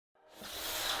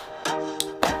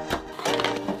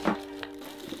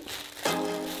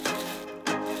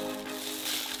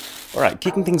Alright,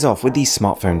 kicking things off with the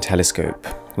smartphone telescope,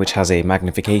 which has a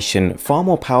magnification far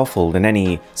more powerful than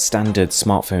any standard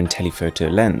smartphone telephoto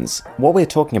lens. What we're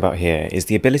talking about here is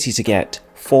the ability to get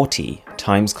 40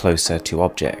 times closer to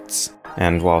objects.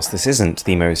 And whilst this isn't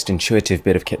the most intuitive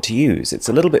bit of kit to use, it's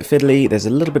a little bit fiddly, there's a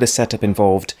little bit of setup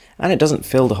involved, and it doesn't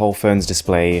fill the whole phone's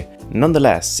display.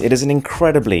 Nonetheless, it is an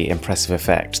incredibly impressive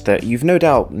effect that you've no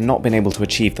doubt not been able to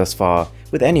achieve thus far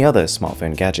with any other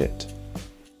smartphone gadget.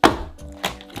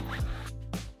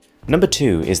 Number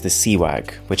 2 is the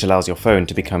CWAG, which allows your phone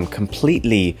to become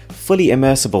completely, fully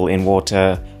immersible in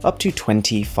water up to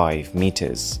 25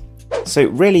 meters. So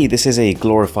really this is a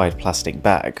glorified plastic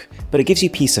bag, but it gives you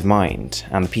peace of mind,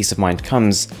 and the peace of mind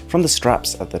comes from the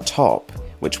straps at the top,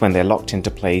 which when they're locked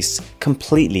into place,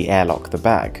 completely airlock the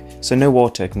bag, so no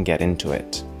water can get into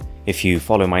it. If you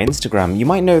follow my Instagram, you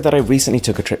might know that I recently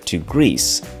took a trip to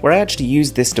Greece, where I actually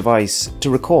used this device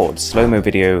to record slow-mo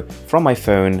video from my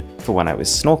phone for when I was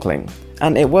snorkeling,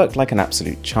 and it worked like an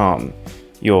absolute charm.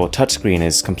 Your touchscreen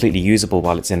is completely usable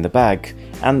while it's in the bag,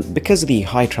 and because of the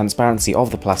high transparency of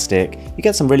the plastic, you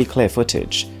get some really clear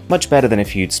footage, much better than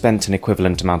if you'd spent an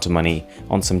equivalent amount of money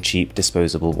on some cheap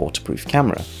disposable waterproof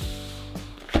camera.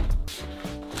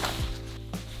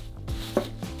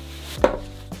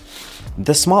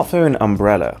 The smartphone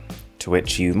umbrella, to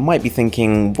which you might be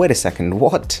thinking, wait a second,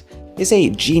 what? Is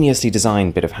a geniusly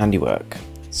designed bit of handiwork.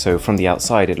 So from the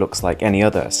outside it looks like any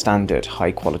other standard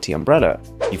high quality umbrella.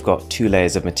 You've got 2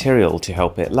 layers of material to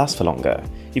help it last for longer.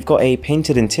 You've got a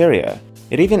painted interior.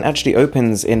 It even actually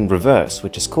opens in reverse,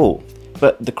 which is cool.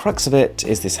 But the crux of it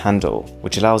is this handle,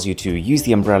 which allows you to use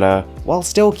the umbrella while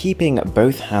still keeping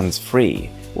both hands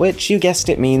free, which, you guessed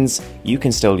it, means you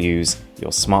can still use your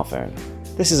smartphone.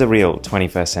 This is a real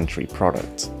 21st century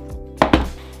product.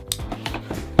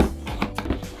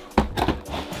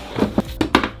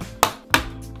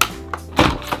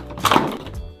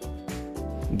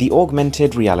 The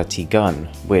augmented reality gun,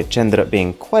 which ended up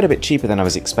being quite a bit cheaper than I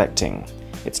was expecting.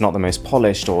 It's not the most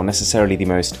polished or necessarily the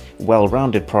most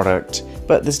well-rounded product,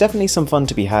 but there's definitely some fun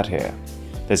to be had here.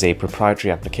 There's a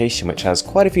proprietary application which has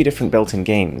quite a few different built-in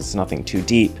games, nothing too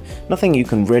deep, nothing you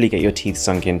can really get your teeth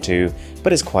sunk into,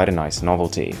 but it's quite a nice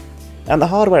novelty. And the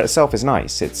hardware itself is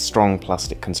nice, it's strong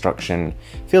plastic construction,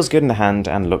 feels good in the hand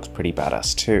and looks pretty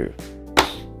badass too.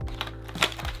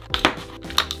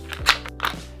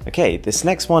 Okay, this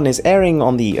next one is erring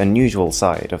on the unusual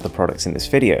side of the products in this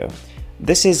video.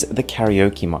 This is the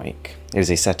karaoke mic. It is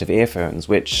a set of earphones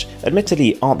which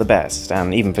admittedly aren't the best,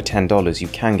 and even for $10 you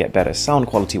can get better sound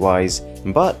quality wise,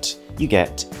 but you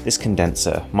get this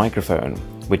condenser microphone,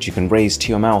 which you can raise to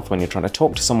your mouth when you're trying to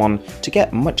talk to someone to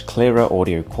get much clearer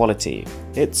audio quality.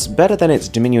 It's better than its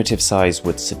diminutive size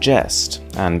would suggest,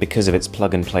 and because of its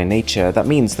plug-and-play nature, that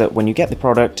means that when you get the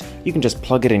product, you can just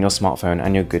plug it in your smartphone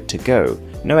and you're good to go.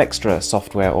 No extra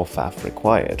software or faff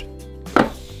required.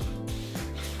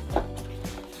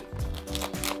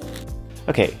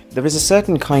 Okay, there is a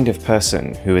certain kind of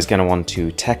person who is going to want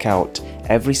to tech out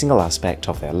every single aspect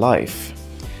of their life.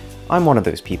 I'm one of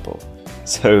those people.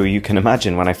 So you can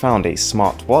imagine when I found a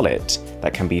smart wallet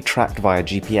that can be tracked via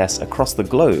GPS across the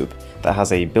globe, that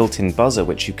has a built-in buzzer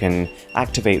which you can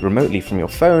activate remotely from your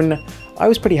phone, I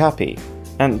was pretty happy.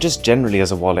 And just generally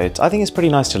as a wallet, I think it's pretty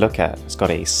nice to look at. It's got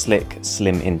a slick,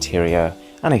 slim interior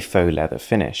and a faux leather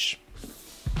finish.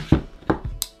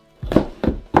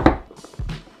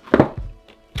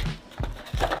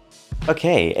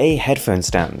 Okay, a headphone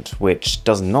stand, which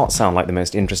does not sound like the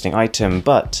most interesting item,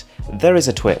 but there is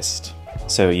a twist.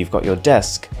 So you've got your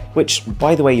desk, which,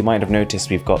 by the way, you might have noticed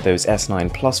we've got those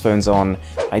S9 Plus phones on.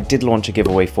 I did launch a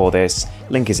giveaway for this,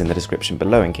 link is in the description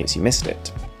below in case you missed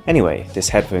it. Anyway, this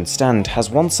headphone stand has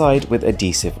one side with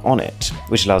adhesive on it,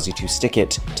 which allows you to stick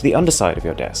it to the underside of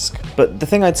your desk. But the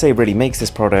thing I'd say really makes this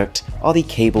product are the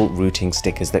cable routing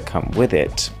stickers that come with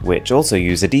it, which also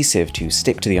use adhesive to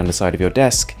stick to the underside of your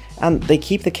desk, and they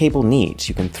keep the cable neat.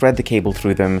 You can thread the cable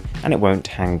through them and it won't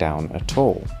hang down at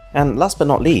all. And last but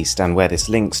not least, and where this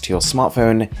links to your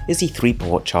smartphone, is the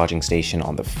 3-port charging station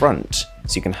on the front,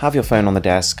 so you can have your phone on the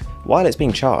desk while it's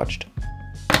being charged.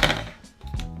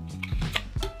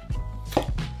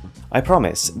 I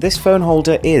promise, this phone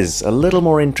holder is a little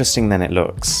more interesting than it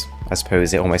looks. I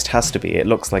suppose it almost has to be. It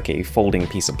looks like a folding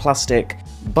piece of plastic,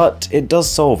 but it does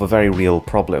solve a very real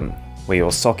problem, where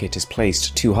your socket is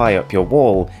placed too high up your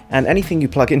wall and anything you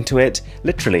plug into it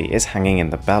literally is hanging in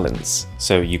the balance.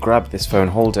 So you grab this phone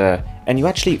holder and you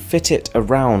actually fit it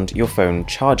around your phone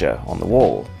charger on the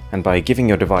wall. And by giving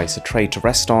your device a tray to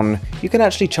rest on, you can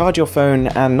actually charge your phone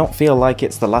and not feel like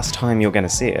it's the last time you're going to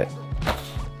see it.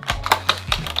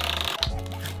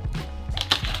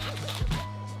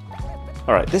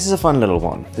 Alright, this is a fun little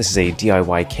one. This is a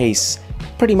DIY case,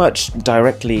 pretty much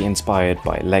directly inspired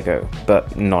by Lego,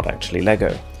 but not actually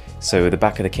Lego. So the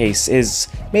back of the case is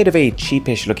made of a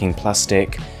cheapish looking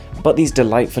plastic, but these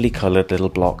delightfully coloured little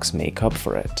blocks make up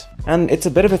for it. And it's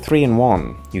a bit of a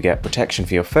 3-in-1. You get protection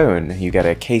for your phone, you get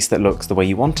a case that looks the way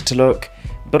you want it to look,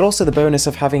 but also the bonus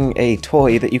of having a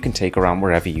toy that you can take around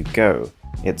wherever you go.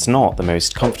 It's not the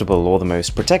most comfortable or the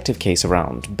most protective case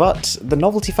around, but the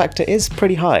novelty factor is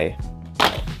pretty high.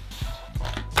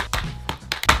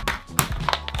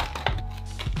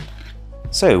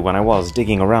 So when I was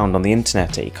digging around on the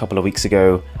internet a couple of weeks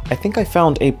ago, I think I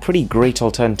found a pretty great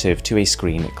alternative to a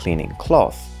screen cleaning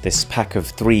cloth. This pack of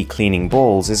 3 cleaning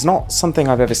balls is not something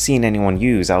I've ever seen anyone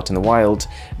use out in the wild,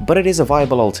 but it is a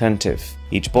viable alternative.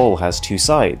 Each ball has 2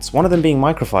 sides, one of them being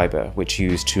microfiber, which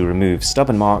you use to remove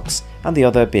stubborn marks, and the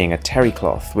other being a terry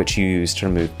cloth, which you use to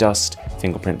remove dust,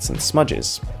 fingerprints and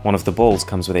smudges. One of the balls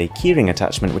comes with a keyring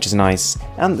attachment, which is nice,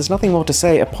 and there's nothing more to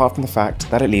say apart from the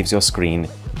fact that it leaves your screen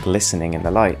glistening in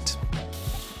the light.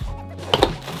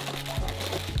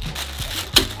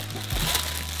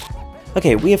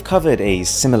 Okay, we have covered a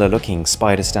similar looking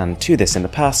spider stand to this in the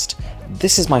past.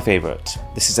 This is my favourite.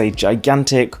 This is a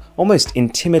gigantic, almost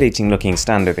intimidating looking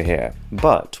stand over here,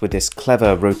 but with this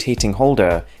clever rotating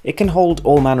holder, it can hold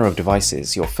all manner of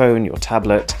devices, your phone, your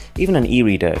tablet, even an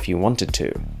e-reader if you wanted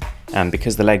to. And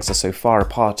because the legs are so far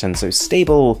apart and so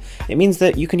stable, it means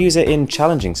that you can use it in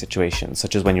challenging situations,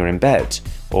 such as when you're in bed,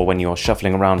 or when you're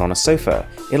shuffling around on a sofa.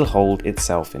 It'll hold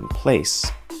itself in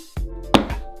place.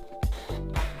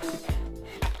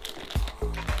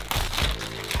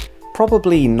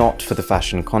 Probably not for the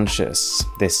fashion conscious.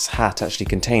 This hat actually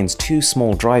contains 2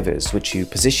 small drivers which you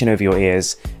position over your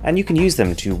ears, and you can use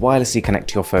them to wirelessly connect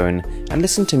to your phone and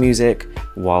listen to music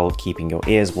while keeping your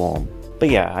ears warm. But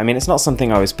yeah, I mean, it's not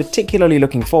something I was particularly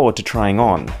looking forward to trying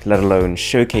on, let alone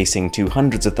showcasing to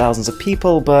hundreds of thousands of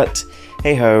people, but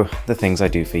hey ho, the things I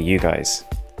do for you guys.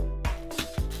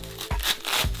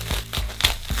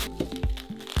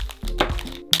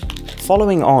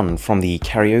 Following on from the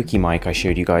karaoke mic I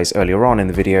showed you guys earlier on in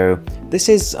the video, this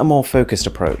is a more focused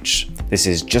approach. This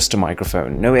is just a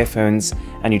microphone, no earphones,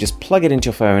 and you just plug it into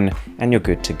your phone and you're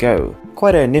good to go.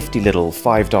 Quite a nifty little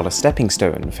 $5 stepping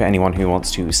stone for anyone who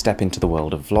wants to step into the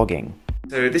world of vlogging.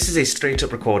 So this is a straight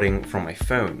up recording from my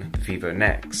phone, the Vivo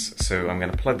Nex. So I'm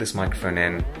going to plug this microphone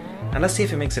in and let's see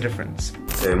if it makes a difference.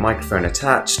 So microphone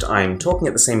attached, I'm talking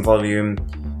at the same volume.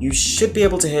 You should be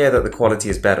able to hear that the quality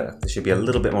is better. There should be a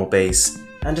little bit more bass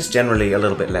and just generally a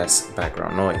little bit less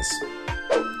background noise.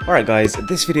 Alright guys,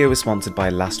 this video was sponsored by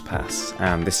LastPass,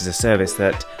 and this is a service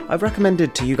that I've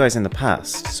recommended to you guys in the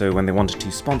past, so when they wanted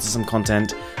to sponsor some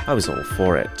content, I was all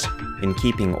for it. In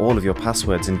keeping all of your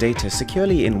passwords and data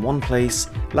securely in one place,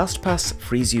 LastPass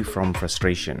frees you from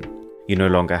frustration. You no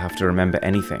longer have to remember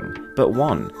anything but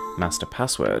one master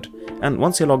password, and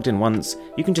once you're logged in once,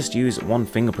 you can just use one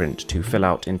fingerprint to fill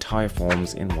out entire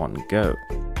forms in one go.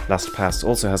 LastPass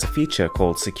also has a feature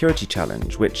called Security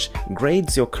Challenge, which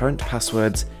grades your current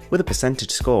passwords with a percentage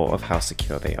score of how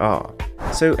secure they are.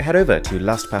 So head over to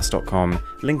lastpass.com,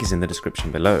 link is in the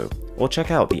description below, or check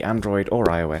out the Android or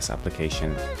iOS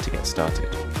application to get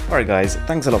started. Alright guys,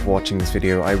 thanks a lot for watching this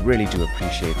video, I really do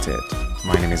appreciate it.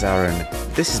 My name is Aaron,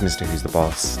 this is Mr. Who's the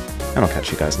Boss, and I'll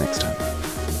catch you guys next time.